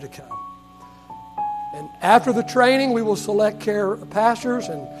want you to come. And after the training, we will select care pastors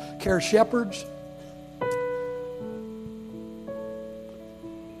and care shepherds.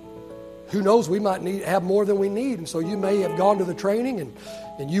 Who knows, we might have more than we need. And so you may have gone to the training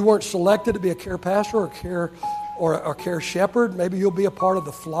and you weren't selected to be a care pastor or care shepherd. Maybe you'll be a part of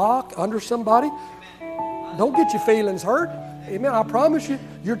the flock under somebody. Don't get your feelings hurt. Amen. I promise you,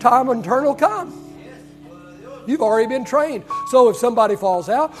 your time in turn will come. You've already been trained. So if somebody falls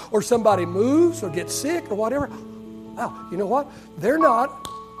out or somebody moves or gets sick or whatever, wow, you know what? They're not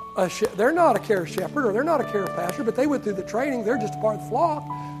a care shepherd or they're not a care pastor, but they went through the training. They're just a part of the flock.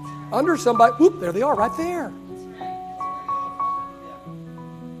 Under somebody, whoop, there they are, right there.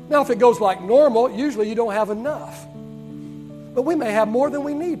 Now, if it goes like normal, usually you don't have enough. But we may have more than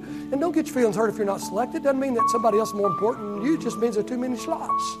we need. And don't get your feelings hurt if you're not selected. Doesn't mean that somebody else is more important than you. It just means there are too many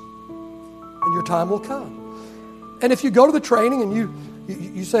slots. And your time will come. And if you go to the training and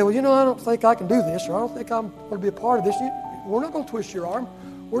you say, well, I don't think I can do this, or I don't think I'm going to be a part of this, we're not going to twist your arm.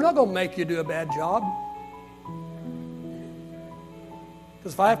 We're not going to make you do a bad job.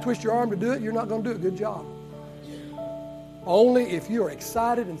 Because if I have to twist your arm to do it, you're not going to do a good job. Only if you are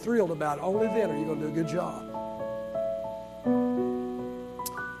excited and thrilled about it, only then are you going to do a good job.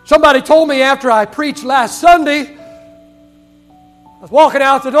 Somebody told me after I preached last Sunday, I was walking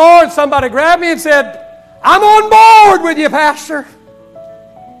out the door and somebody grabbed me and said, I'm on board with you, Pastor.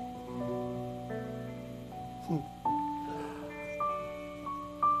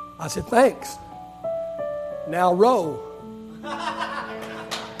 I said, thanks. Now row.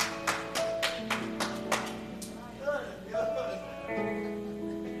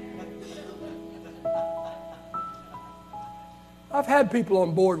 I've had people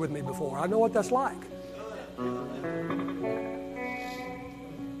on board with me before. I know what that's like.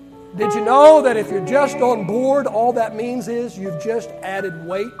 Did you know that if you're just on board, all that means is you've just added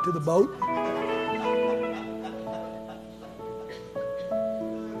weight to the boat?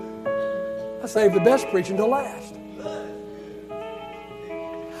 I saved the best preaching till last.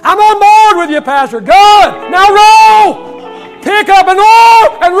 I'm on board with you, Pastor. Good. Now row. Pick up an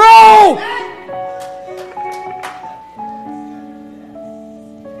oar and row.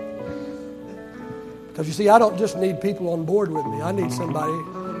 Because you see, I don't just need people on board with me. I need somebody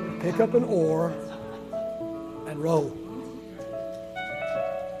to pick up an oar and row.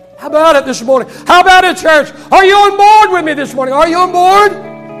 How about it this morning? How about it, church? Are you on board with me this morning? Are you on board?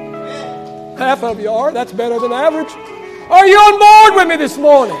 Half of you are. That's better than average. Are you on board with me this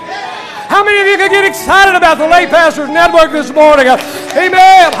morning? How many of you can get excited about the Lay Pastors Network this morning?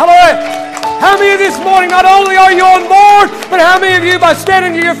 Amen. Hallelujah. How many of you this morning, not only are you on board, but how many of you, by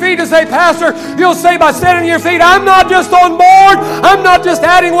standing to your feet and say, Pastor, you'll say by standing to your feet, I'm not just on board, I'm not just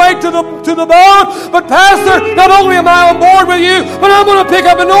adding weight to the boat, but Pastor, not only am I on board with you, but I'm going to pick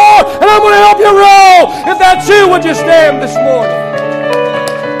up an oar and I'm going to help you row. If that's you, would you stand this morning?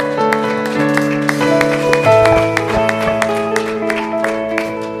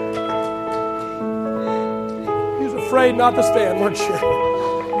 You was afraid not to stand, weren't you?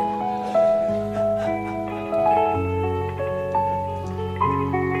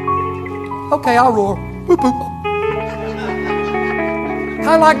 Okay, I'll roar. Boop, boop. Kind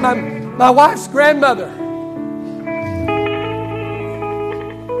of like my wife's grandmother.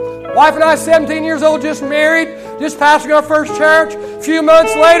 Wife and I, 17 years old, just married, just pastoring our first church. A few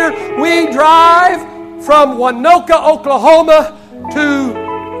months later, we drive from Winoka, Oklahoma to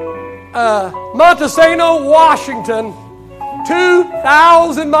Montesano, Washington.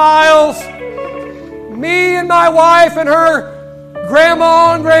 2,000 miles. Me and my wife and her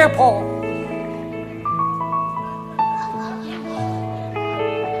grandma and grandpa.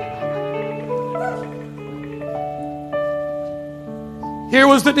 Here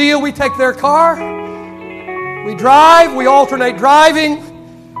was the deal. We take their car. We drive. We alternate driving.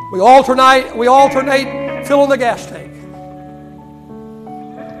 We alternate filling the gas tank.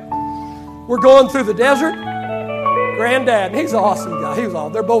 We're going through the desert. Granddad, and he's an awesome guy.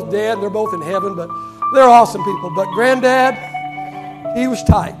 They're both dead, and they're both in heaven, but they're awesome people. But Granddad, he was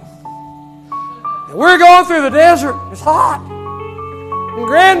tight. And we're going through the desert. It's hot. And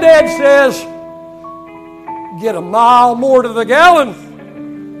Granddad says, get a mile more to the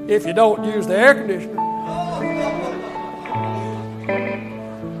gallon if you don't use the air conditioner.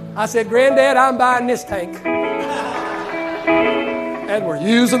 I said, Granddad, I'm buying this tank. And we're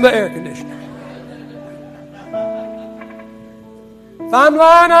using the air conditioner. If I'm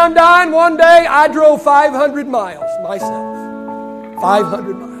lying, I'm dying. One day I drove 500 miles myself.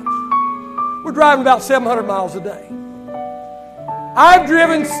 500 miles. We're driving about 700 miles a day. I've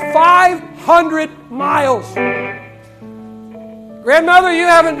driven 500 miles. Grandmother, you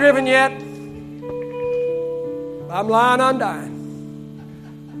haven't driven yet. If I'm lying, I'm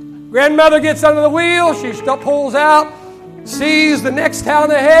dying. Grandmother gets under the wheel. She pulls out, sees the next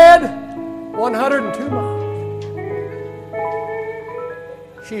town ahead, 102 miles.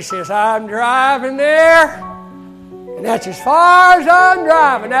 She says, I'm driving there, and that's as far as I'm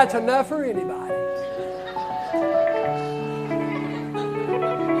driving. That's enough for anybody.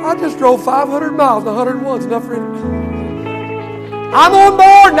 I just drove 500 miles. 101's enough for anybody. I'm on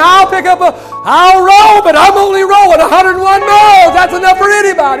board, and I'll roll, but I'm only rolling 101 miles. That's enough for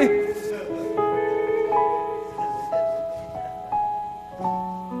anybody.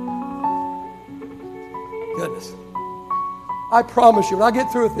 Goodness. I promise you, when I get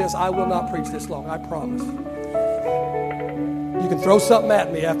through with this, I will not preach this long. I promise. You can throw something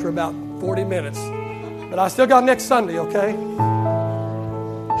at me after about 40 minutes. But I still got next Sunday, okay?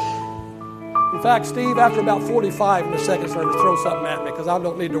 In fact, Steve, after about 45 in the second service, throw something at me because I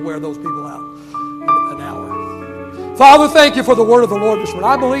don't need to wear those people out in an hour. Father, thank you for the word of the Lord this morning.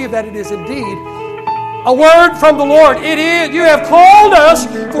 I believe that it is indeed a word from the Lord. It is. You have called us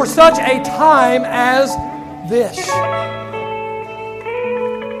for such a time as this.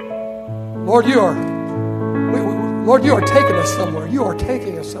 Lord, you are taking us somewhere. You are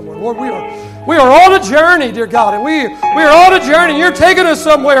taking us somewhere. Lord, we are on a journey, dear God, and we are on a journey. You're taking us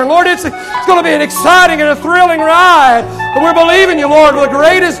somewhere. And Lord, it's going to be an exciting and a thrilling ride. And we're believing you, Lord, the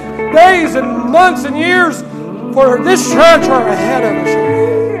greatest days and months and years for this church are ahead of us.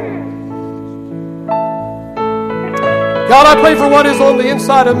 God, I pray for what is on the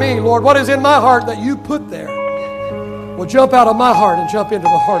inside of me, Lord, what is in my heart that you put there will jump out of my heart and jump into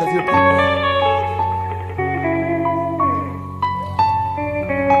the heart of your people.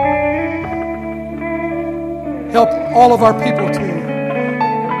 Help all of our people to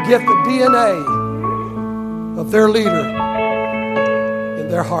get the DNA of their leader in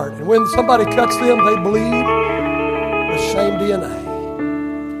their heart. And when somebody cuts them, they bleed the same DNA.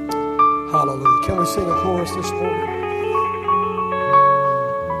 Hallelujah. Can we sing a chorus this morning?